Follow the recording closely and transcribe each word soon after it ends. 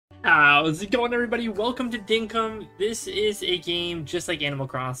How's it going, everybody? Welcome to Dinkum. This is a game just like Animal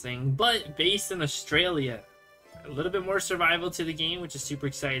Crossing, but based in Australia. A little bit more survival to the game, which is super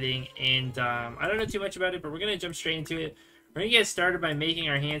exciting. And I don't know too much about it, but we're going to jump straight into it. We're going to get started by making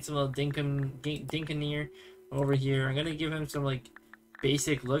our handsome little Dinkaneer over here. I'm going to give him some like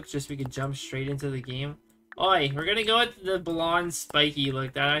basic look just so we could jump straight into the game. Oi, we're going to go with the blonde spiky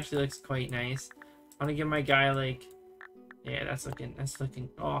look. That actually looks quite nice. I want to give my guy like... Yeah, that's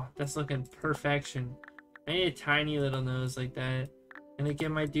looking perfection. I need a tiny little nose like that. Gonna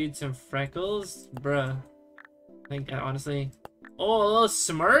give my dude some freckles? Bruh. I think, honestly... Oh, a little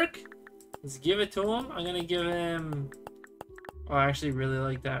smirk? Let's give it to him. I'm gonna give him... Oh, I actually really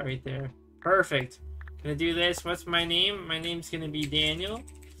like that right there. Perfect. Gonna do this. What's my name? My name's gonna be Daniel.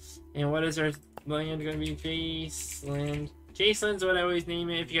 And what is our land gonna be? Jaceland. Jaceland's what I always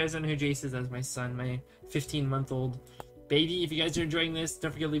name it. If you guys don't know who Jace is, that's my son, my 15-month-old baby. If you guys are enjoying this,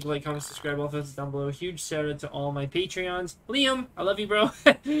 don't forget to leave a like, comment, subscribe, all those down below. Huge shout out to all my Patreons. Liam, I love you, bro.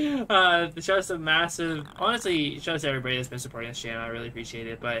 The shout out to massive, honestly, shout out to everybody that's been supporting this channel. I really appreciate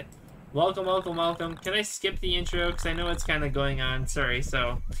it. But welcome, welcome, welcome. Can I skip the intro? Because I know what's kind of going on. Sorry.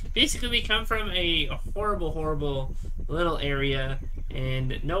 So basically, we come from a horrible, horrible little area,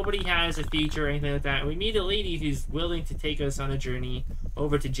 and nobody has a feature or anything like that. We meet a lady who's willing to take us on a journey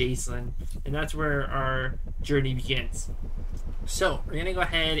over to Jaceland, and that's where our journey begins. So we're gonna go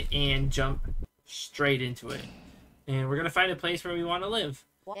ahead and jump straight into it, and we're gonna find a place where we want to live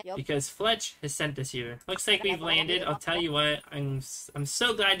because Fletch has sent us here. Looks like we've landed. I'll tell you what, I'm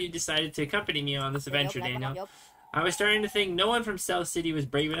so glad you decided to accompany me on this adventure, Daniel. I was starting to think no one from South City was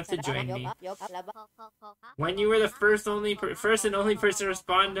brave enough to join me. When you were the first and only person to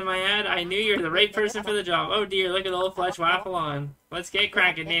respond to my ad, I knew you were the right person for the job. Oh dear, look at old Fletch waffle on. Let's get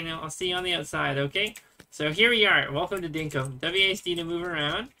cracking, Daniel. I'll see you on the outside, okay? So here we are. Welcome to Dinkum. WASD to move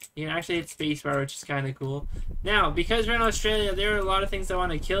around. You can actually hit spacebar, which is kind of cool. Now, because we're in Australia, there are a lot of things that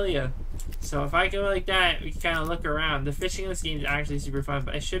want to kill you. So if I go like that, we can kind of look around. The fishing in this game is actually super fun,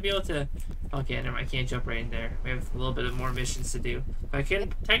 but I should be able to... Okay, never mind. I can't jump right in there. We have a little bit of more missions to do. I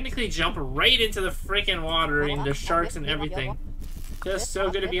can technically jump right into the freaking water and the sharks and everything. Just so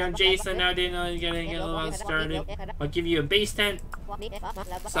good to be on Jason now, Daniel. Getting a little started. I'll give you a base tent.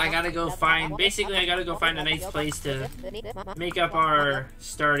 So I gotta go find... Basically, I gotta go find a nice place to make up our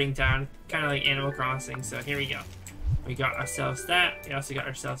starting town. Kind of like Animal Crossing. So here we go. We got ourselves that. We also got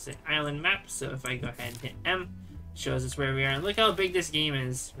ourselves an island map. So if I go ahead and hit M, shows us where we are. And look how big this game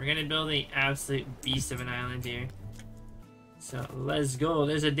is. We're gonna build an absolute beast of an island here. So let's go.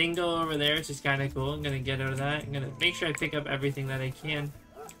 There's a dingo over there, which is kind of cool. I'm gonna get out of that. I'm gonna make sure I pick up everything that I can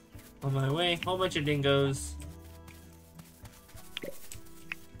on my way. Whole bunch of dingoes.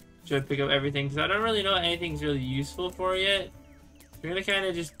 Should I pick up everything? Because I don't really know what anything's really useful for yet. We're gonna kind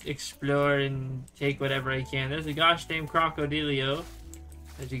of just explore and take whatever I can. There's a gosh dang crocodilio,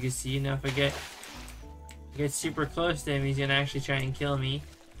 as you can see. Now if I get super close to him, he's gonna actually try and kill me.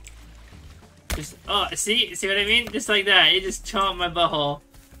 Just, oh, see what I mean? Just like that, it just chomped my butthole.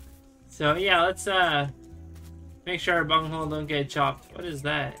 So yeah, let's make sure our bunghole don't get chopped. What is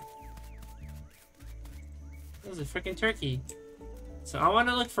that? That was a freaking turkey. So I want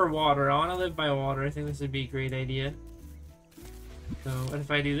to look for water. I want to live by water. I think this would be a great idea. So what if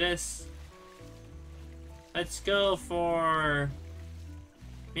I do this? Let's go for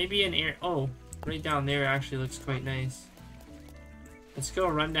maybe an air. Oh, right down there actually looks quite nice. Let's go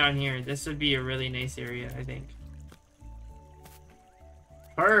run down here. This would be a really nice area, I think.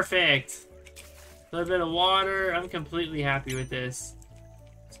 Perfect! A little bit of water. I'm completely happy with this.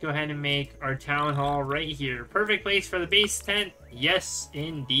 Let's go ahead and make our town hall right here. Perfect place for the base tent. Yes,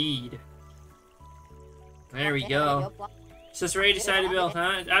 indeed. There we go. So it's already decided to build,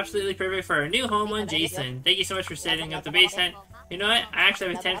 huh? It's absolutely perfect for our new home on Jason. Thank you so much for setting up the base tent. You know what? I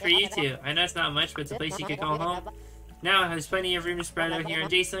actually have a tent for you too. I know it's not much, but it's a place you could call home. Now, there's plenty of room to spread out here in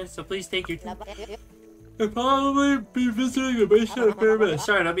Jason, so please take your time. I'll probably be visiting the base tent a fair bit.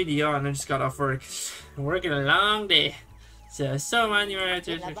 Sorry, don't be the yawn. I just got off work. I'm working a long day. So on your way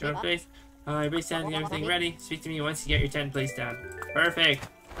to your place. Base tent and everything ready. Speak to me once you get your tent placed down. Perfect.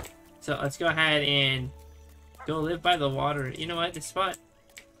 So let's go ahead and go live by the water. You know what? This spot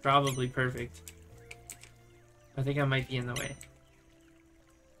probably perfect. I think I might be in the way.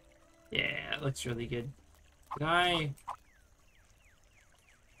 Yeah, it looks really good. I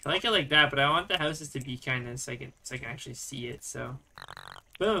like it like that, but I want the houses to be kind of so I can actually see it. So,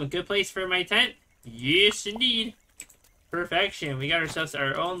 boom, good place for my tent. Yes, indeed. Perfection. We got ourselves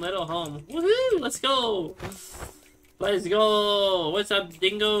our own little home. Woohoo! Let's go. Let's go. What's up,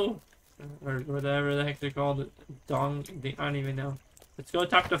 dingo? Or whatever the heck they're called. I don't even know. Let's go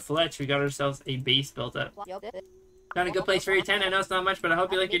talk to Fletch. We got ourselves a base built up. Not a good place for your tent. I know it's not much, but I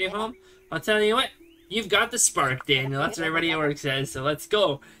hope you like your new home. I'll tell you what. You've got the spark, Daniel. That's what everybody at work says. So let's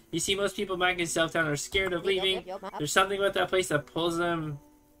go. You see, most people back in Southtown are scared of leaving. There's something about that place that pulls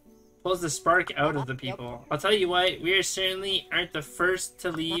the spark out of the people. I'll tell you what. We certainly aren't the first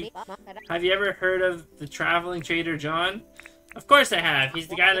to leave. Have you ever heard of the traveling trader John? Of course I have. He's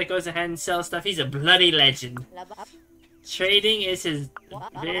the guy that goes ahead and sells stuff. He's a bloody legend. Trading is in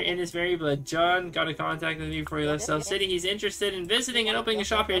his very blood. John got in contact with me before he left South City. He's interested in visiting and opening a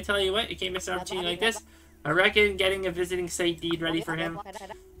shop here. I tell you what, you can't miss an opportunity like this. I reckon getting a visiting site deed ready for him.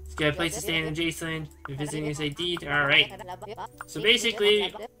 He's got a place to stay in Jason. You're visiting a site deed. Alright. So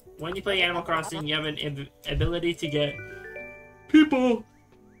basically, when you play Animal Crossing, you have an ability to get people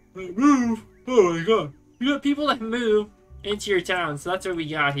that move. Oh my god. You got people that move into your town. So that's what we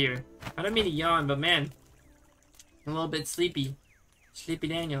got here. I don't mean to yawn, but man. I'm a little bit sleepy. Sleepy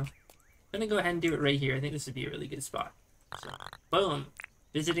Daniel. I'm gonna go ahead and do it right here. I think this would be a really good spot. So, boom.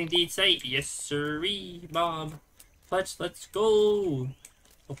 Visiting deed site. Yes, sirree, Bob. Fletch, let's go.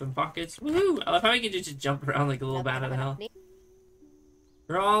 Open pockets. Woohoo! I love how I can just jump around like a little bat out of hell.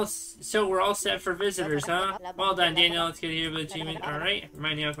 We're all set for visitors, huh? Well done, Daniel. Let's get here with achievement. Alright.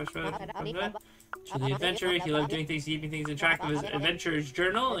 Remind you how much further to the adventure. He loved doing things, keeping things in track of his adventurer's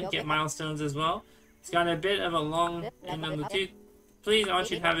journal and get milestones as well. It's got a bit of a long end on the tooth. Please, I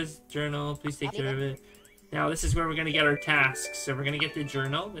want you to have his journal. Please take care of it. Now, this is where we're going to get our tasks. So we're going to get the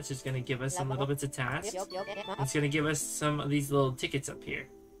journal. This is going to give us some little bits of tasks. It's going to give us some of these little tickets up here.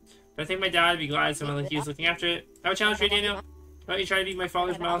 But I think my dad would be glad someone like you is looking after it. I have a challenge for you, Daniel. Why don't you try to beat my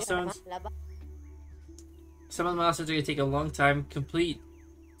father's milestones? Some of the milestones are going to take a long time to complete.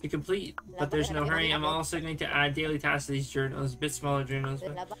 But there's no hurry. I'm also going to add daily tasks to these journals. A bit smaller journals,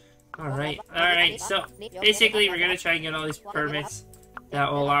 but... Alright, so basically we're gonna try and get all these permits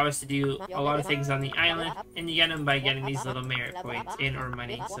that will allow us to do a lot of things on the island, and you get them by getting these little merit points or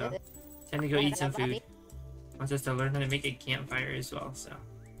money. So time to go eat some food. Wants us to learn how to make a campfire as well. So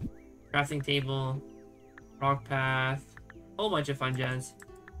crafting table, rock path, whole bunch of fun jazz.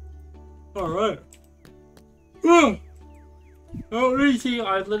 Alright. Oh, really?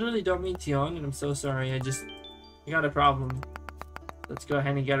 I literally don't mean to yawn, and I'm so sorry. I got a problem. Let's go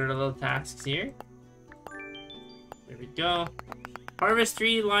ahead and get our little tasks here. There we go. Harvest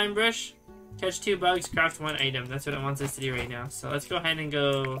 3 lime brush. Catch 2 bugs. Craft 1 item. That's what it wants us to do right now. So let's go ahead and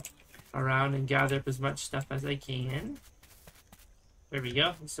go around and gather up as much stuff as I can. There we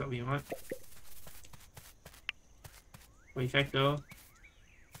go. That's what we want. Perfecto.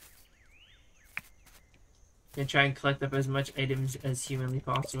 Gonna try and collect up as much items as humanly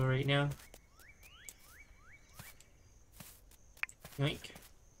possible right now. Yoink.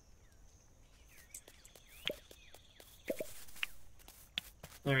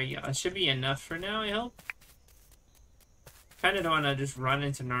 There we go. It should be enough for now, I hope. Kind of don't want to just run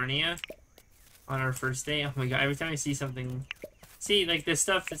into Narnia on our first day. Oh my god, every time I see something... See, like this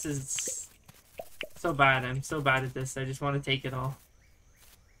stuff, this is so bad. I'm so bad at this. I just want to take it all.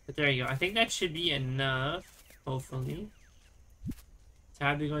 But there you go. I think that should be enough, hopefully.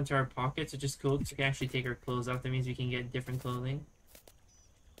 Tab to go into our pockets, which is cool because we can actually take our clothes off. That means we can get different clothing.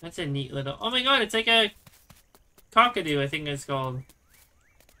 That's a neat little... Oh my god, it's like a cockadoo, I think it's called.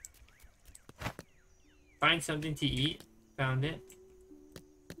 Find something to eat. Found it.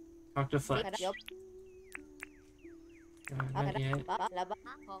 Talk to Fletch. Not yet.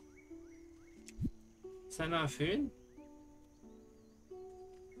 Is that not food?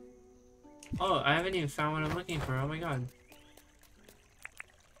 Oh, I haven't even found what I'm looking for. Oh my god.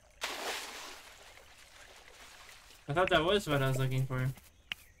 I thought that was what I was looking for.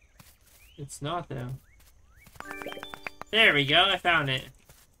 It's not, though. There we go, I found it.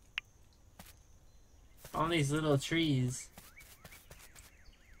 All these little trees.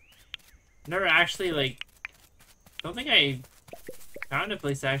 Never actually, like... I don't think I found a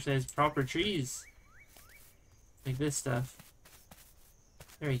place that actually has proper trees. Like this stuff.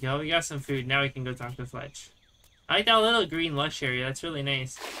 There we go, we got some food. Now we can go talk to Fletch. I like that little green lush area, that's really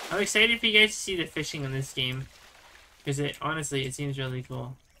nice. I'm excited for you guys to see the fishing in this game. Because honestly, it seems really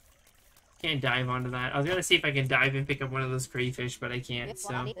cool. Can't dive onto that. I was gonna see if I can dive and pick up one of those crayfish, but I can't,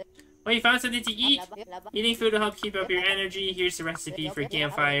 so... Well, you found something to eat? Eating food will help keep up your energy. Here's the recipe for a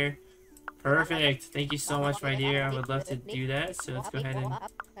campfire. Perfect. Thank you so much, my dear. I would love to do that, so let's go ahead and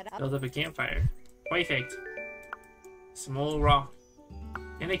build up a campfire. Perfect. Some old rock.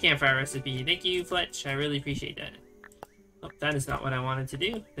 And a campfire recipe. Thank you, Fletch. I really appreciate that. Oh, that is not what I wanted to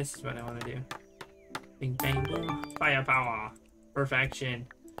do. This is what I want to do. Bing, bang, boom. Firepower. Perfection.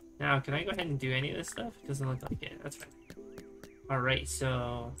 Now, can I go ahead and do any of this stuff? It doesn't look like it. That's fine. Alright,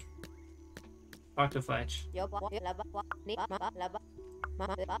 so... Talk to Fletch.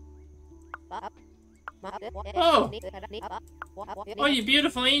 Oh! Oh, you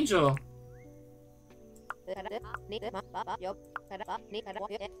beautiful angel!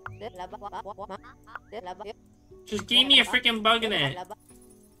 Just gave me a freaking bug in it.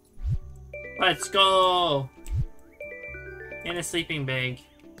 Let's go! And a sleeping bag.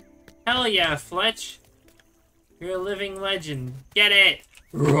 Hell yeah, Fletch! You're a living legend. Get it!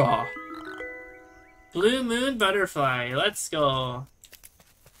 Raw. Blue moon butterfly. Let's go.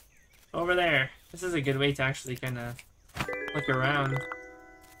 Over there. This is a good way to actually kind of look around.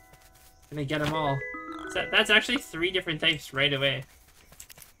 Gonna get them all. So that's actually 3 different types right away.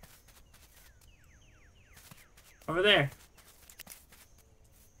 Over there.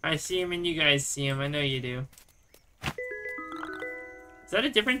 I see him and you guys see him. I know you do. Is that a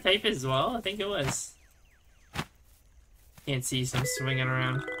different type as well? I think it was. Can't see, so I'm swinging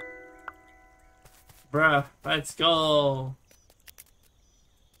around. Bruh, let's go.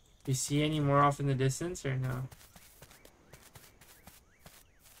 Do you see any more off in the distance or no?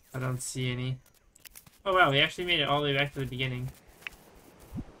 I don't see any. Oh wow, we actually made it all the way back to the beginning.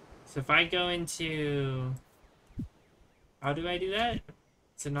 So if I go into... How do I do that?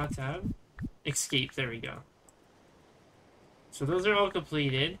 Is it not tab? Escape, there we go. So those are all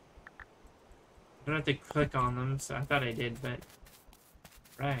completed. I don't have to click on them, so I thought I did, but...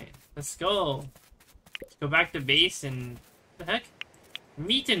 Right, let's go. Let's go back to base and... What the heck?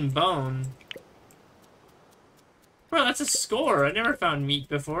 Meat and bone. Bro, that's a score. I never found meat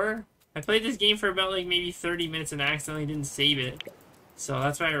before. I played this game for about like maybe 30 minutes and I accidentally didn't save it. So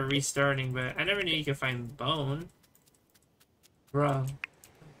that's why we're restarting, but I never knew you could find bone. Bro.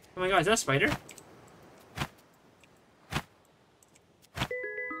 Oh my god, is that a spider?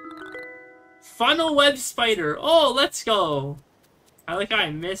 Funnel web spider! Oh, let's go! I like how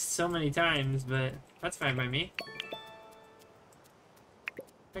I missed so many times, but that's fine by me. What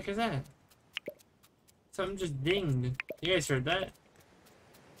the heck is that? Something just dinged. You guys heard that?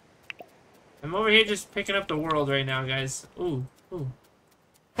 I'm over here just picking up the world right now, guys. Ooh, ooh.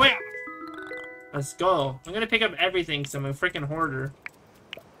 Wham! Let's go. I'm gonna pick up everything because I'm a freaking hoarder.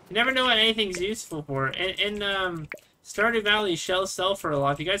 You never know what anything's useful for. In Stardew Valley, shells sell for a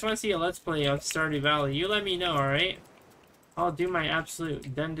lot. If you guys want to see a Let's Play of Stardew Valley, you let me know, alright? I'll do my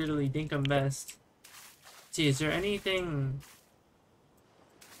absolute dun-diddly dinkum best. Let's see, is there anything...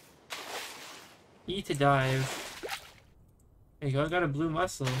 E to dive. There you go, I got a blue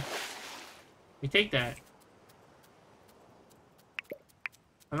mussel. We take that.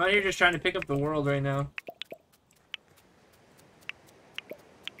 I'm out here just trying to pick up the world right now.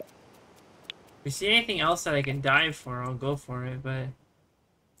 If we see anything else that I can dive for, I'll go for it, but I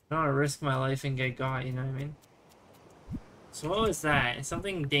don't want to risk my life and get got, you know what I mean? So what was that?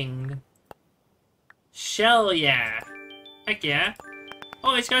 Something dinged. Shell, yeah! Heck yeah!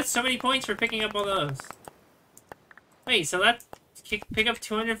 Oh, it's got so many points for picking up all those. Wait, so that... Pick up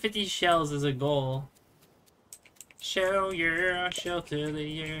 250 shells as a goal. Shell, yeah, shell to the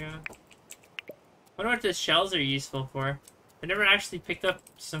yeah. I wonder what the shells are useful for. I never actually picked up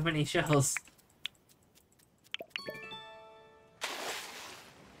so many shells.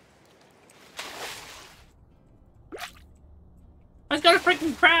 I've got a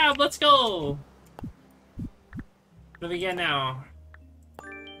freaking crab! Let's go! What do we get now?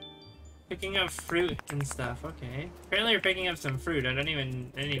 Picking up fruit and stuff. Okay. Apparently we're picking up some fruit. I didn't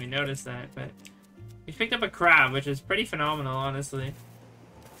even notice that, but we picked up a crab, which is pretty phenomenal, honestly.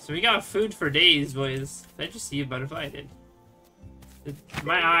 So we got food for days, boys. Did I just see a butterfly? I did.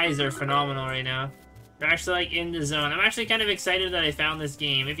 My eyes are phenomenal right now. They're actually like in the zone. I'm actually kind of excited that I found this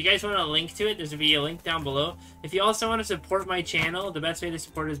game. If you guys want a link to it, there's gonna be a link down below. If you also want to support my channel, the best way to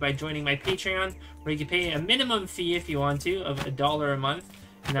support it is by joining my Patreon, where you can pay a minimum fee if you want to of $1 a month.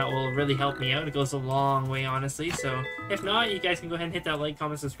 And that will really help me out. It goes a long way, honestly. So, if not, you guys can go ahead and hit that like,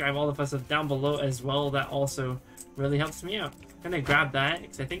 comment, subscribe, all the stuff down below as well. That also really helps me out. I'm gonna grab that,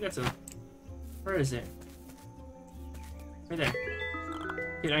 because I think that's a... Where is it? Right there.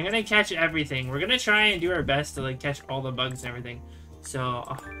 Dude, I'm gonna catch everything. We're gonna try and do our best to, like, catch all the bugs and everything. So,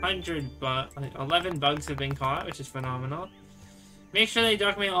 11 bugs have been caught, which is phenomenal. Make sure that you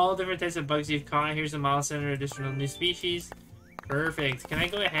document all different types of bugs you've caught. Here's a milestone or additional new species. Perfect. Can I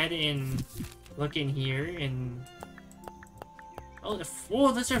go ahead and look in here and... Oh,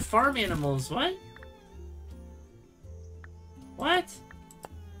 whoa, those are farm animals. What? What?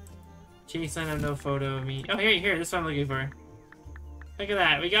 Chase, I have no photo of me. Oh, here. This is what I'm looking for. Look at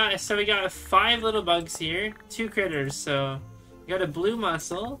that. We got 5 little bugs here. 2 critters. So, we got a blue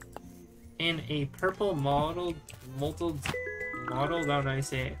mussel and a purple mottled Waddle? How do I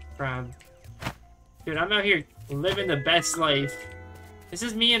say it? Crab. Dude, I'm out here living the best life. This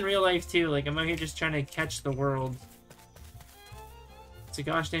is me in real life too. Like, I'm out here just trying to catch the world. It's a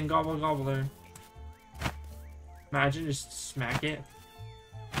gosh dang gobble gobbler. Imagine just smack it.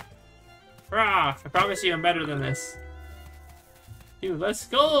 Rah! I promise you I'm better than this. Dude, let's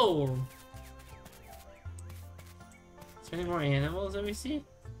go! Is there any more animals that we see?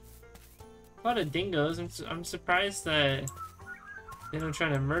 A lot of dingoes. I'm surprised that they don't try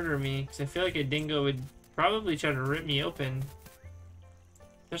to murder me, because I feel like a dingo would probably try to rip me open.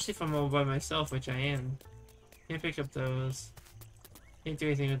 Especially if I'm all by myself, which I am. Can't pick up those. Can't do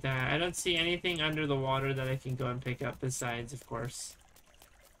anything with that. I don't see anything under the water that I can go and pick up besides, of course,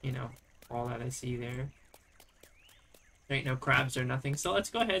 you know, all that I see there. There ain't no crabs or nothing, so let's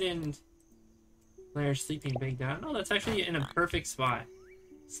go ahead and lay our sleeping bag down. Oh, that's actually in a perfect spot.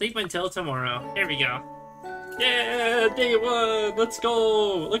 Sleep until tomorrow. Here we go. Yeah, day one. Let's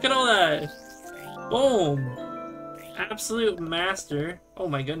go. Look at all that. Boom. Absolute master. Oh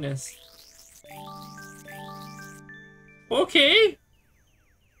my goodness. Okay.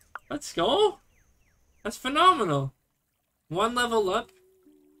 Let's go. That's phenomenal. 1 level up.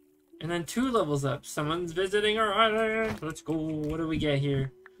 And then 2 levels up. Someone's visiting our island. Let's go. What do we get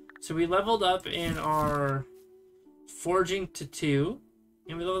here? So we leveled up in our forging to 2.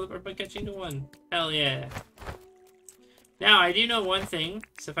 And we leveled up our catching to 1. Hell yeah. Now, I do know one thing.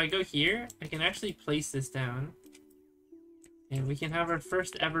 So if I go here, I can actually place this down. And we can have our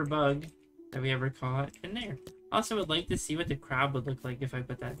first ever bug that we ever caught in there. Also would like to see what the crab would look like if I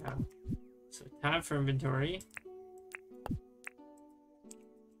put that down. So tab for inventory.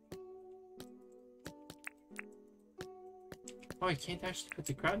 Oh, I can't actually put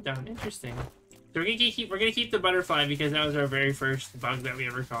the crab down. Interesting. So we're gonna keep the butterfly because that was our very first bug that we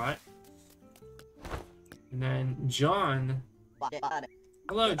ever caught. And then John.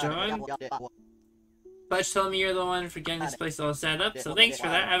 Hello, John. Fletch told me you're the one for getting this place all set up, so thanks for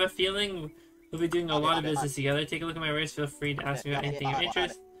that. I have a feeling we'll be doing a lot of business together. Take a look at my race. Feel free to ask me about anything of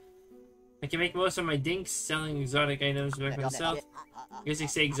interest. I can make most of my dinks selling exotic items back myself. I guess you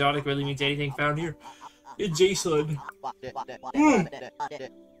say exotic really means anything found here. It's Jason. If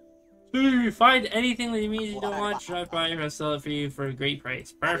you find anything that means you don't want, drive by and I'll sell it for you for a great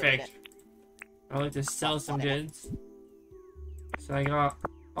price. Perfect. I like to sell some goods. So I got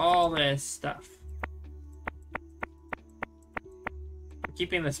all this stuff. I'm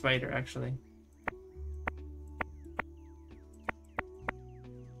keeping the spider, actually.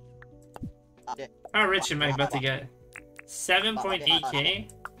 How rich am I about to get? 7.8k?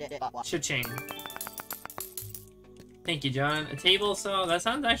 Cha-ching. Thank you, John. A table saw? That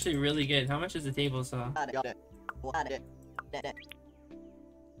sounds actually really good. How much is a table saw?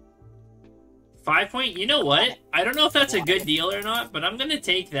 5 point? You know what? I don't know if that's a good deal or not, but I'm gonna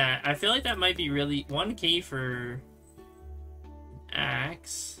take that. I feel like that might be really... 1k for...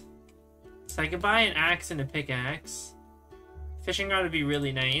 axe. So I could buy an axe and a pickaxe. Fishing rod would be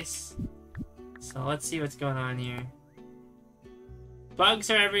really nice. So let's see what's going on here.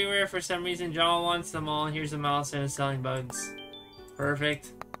 Bugs are everywhere for some reason. John wants them all. Here's a milestone of selling bugs.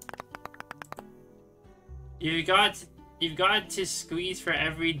 Perfect. You've got to squeeze for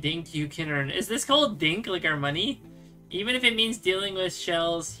every dink you can earn. Is this called dink, like our money? Even if it means dealing with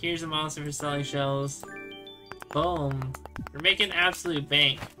shells, here's a milestone for selling shells. Boom. We're making absolute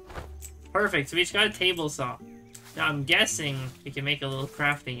bank. Perfect. So we just got a table saw. Now I'm guessing we can make a little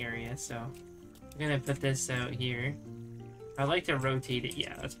crafting area, so I'm gonna put this out here. I like to rotate it.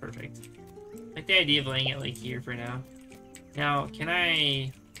 Yeah, that's perfect. I like the idea of laying it like here for now. Now, can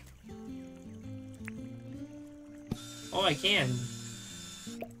I... Oh, I can.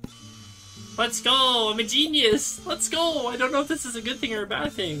 Let's go! I'm a genius! Let's go! I don't know if this is a good thing or a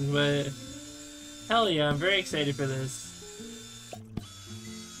bad thing, but... Hell yeah, I'm very excited for this.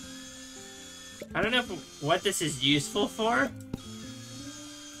 I don't know what this is useful for,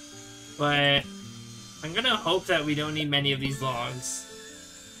 but I'm gonna hope that we don't need many of these logs.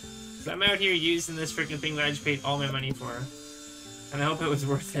 'Cause I'm out here using this freaking thing that I just paid all my money for. And I hope it was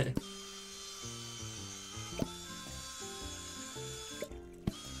worth it.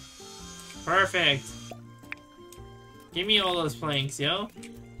 Perfect. Give me all those planks, yo.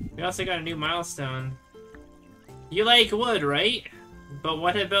 We also got a new milestone. You like wood, right? But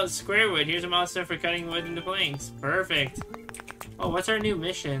what about square wood? Here's a milestone for cutting wood into planks. Perfect. Oh, what's our new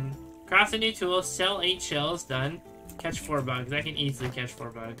mission? Craft a new tool, sell 8 shells, done. Catch 4 bugs. I can easily catch 4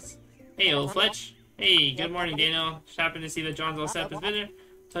 bugs. Hey, old Fletch. Hey, good morning, Daniel. Just happened to see that John's all set up his visitor.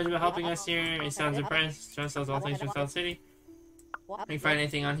 Told you about helping us here. He sounds impressed. John sells all things from South City. If you find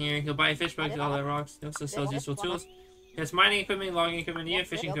anything on here, he'll buy fish bugs and all that rocks. He also sells useful tools. There's mining equipment, logging equipment, you have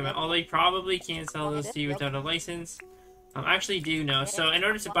fishing equipment. Although you probably can't sell those to you without a license. I actually do know. So in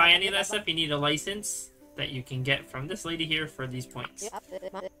order to buy any of that stuff, you need a license that you can get from this lady here for these points.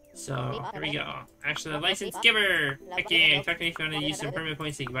 So here we go. Actually, the license giver. Okay, talk to me if you want to use some permit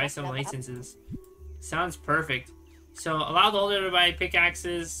points. So you can buy some licenses. Sounds perfect. So allow the holder to buy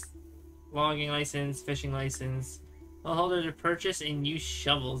pickaxes, logging license, fishing license. Allow the holder to purchase and use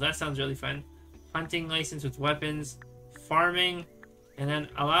shovels. That sounds really fun. Hunting license with weapons, farming, and then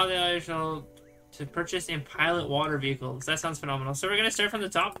allow the other to purchase and pilot water vehicles. That sounds phenomenal. So we're gonna start from the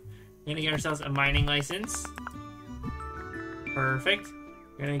top. We're gonna get ourselves a mining license. Perfect.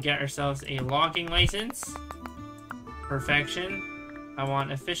 We're gonna get ourselves a logging license. Perfection. I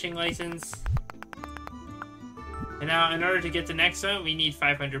want a fishing license. And now, in order to get the next one, we need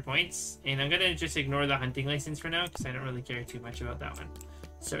 500 points. And I'm gonna just ignore the hunting license for now, because I don't really care too much about that one.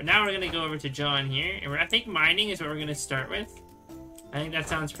 So now we're gonna go over to John here, and I think mining is what we're gonna start with. I think that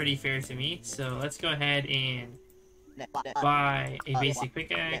sounds pretty fair to me. So let's go ahead and buy a basic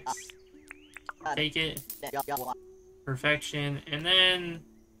pickaxe. Take it. Perfection. And then,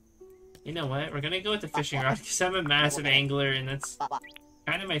 you know what? We're gonna go with the fishing rod, because I'm a massive angler, and that's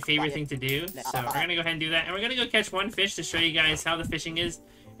kind of my favorite thing to do. So we're gonna go ahead and do that, and we're gonna go catch one fish to show you guys how the fishing is,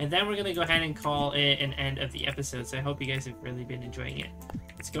 and then we're gonna go ahead and call it an end of the episode. So I hope you guys have really been enjoying it.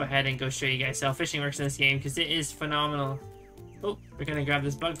 Let's go ahead and go show you guys how fishing works in this game, because it is phenomenal. Oh, we're gonna grab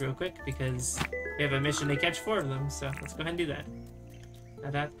this bug real quick because we have a mission to catch 4 of them. So let's go ahead and do that. Da,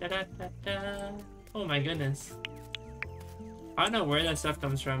 da, da, da, da. Oh my goodness. I don't know where that stuff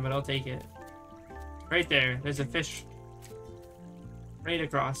comes from, but I'll take it. Right there. There's a fish right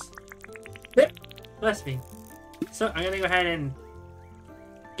across. Bless me. So I'm gonna go ahead and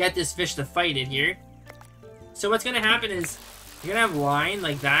get this fish to fight it here. So what's gonna happen is you're gonna have line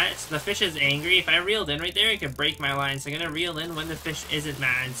like that, so the fish is angry. If I reeled in right there, it could break my line. So I'm gonna reel in when the fish isn't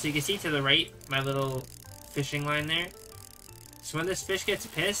mad. So you can see to the right, my little fishing line there. So when this fish gets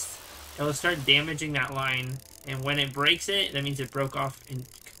pissed, it'll start damaging that line. And when it breaks it, that means it broke off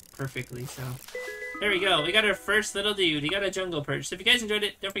perfectly. So there we go. We got our first little dude. He got a jungle perch. So if you guys enjoyed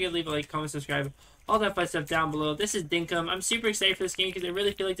it, don't forget to leave a like, comment, subscribe, all that fun stuff down below. This is Dinkum. I'm super excited for this game because I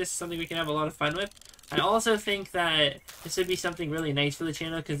really feel like this is something we can have a lot of fun with. I also think that this would be something really nice for the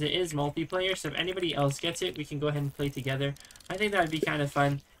channel because it is multiplayer, so if anybody else gets it, we can go ahead and play together. I think that would be kind of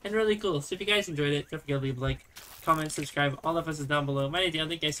fun and really cool. So if you guys enjoyed it, don't forget to leave a like, comment, subscribe, all of us is down below. My name is Dale.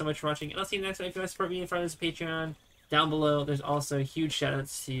 Thank you guys so much for watching, and I'll see you next time. If you want to support me in front of this Patreon, down below, there's also huge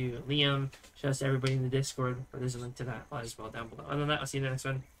shoutouts to Liam, shoutouts to everybody in the Discord, but there's a link to that as well down below. Other than that, I'll see you in the next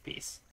one. Peace.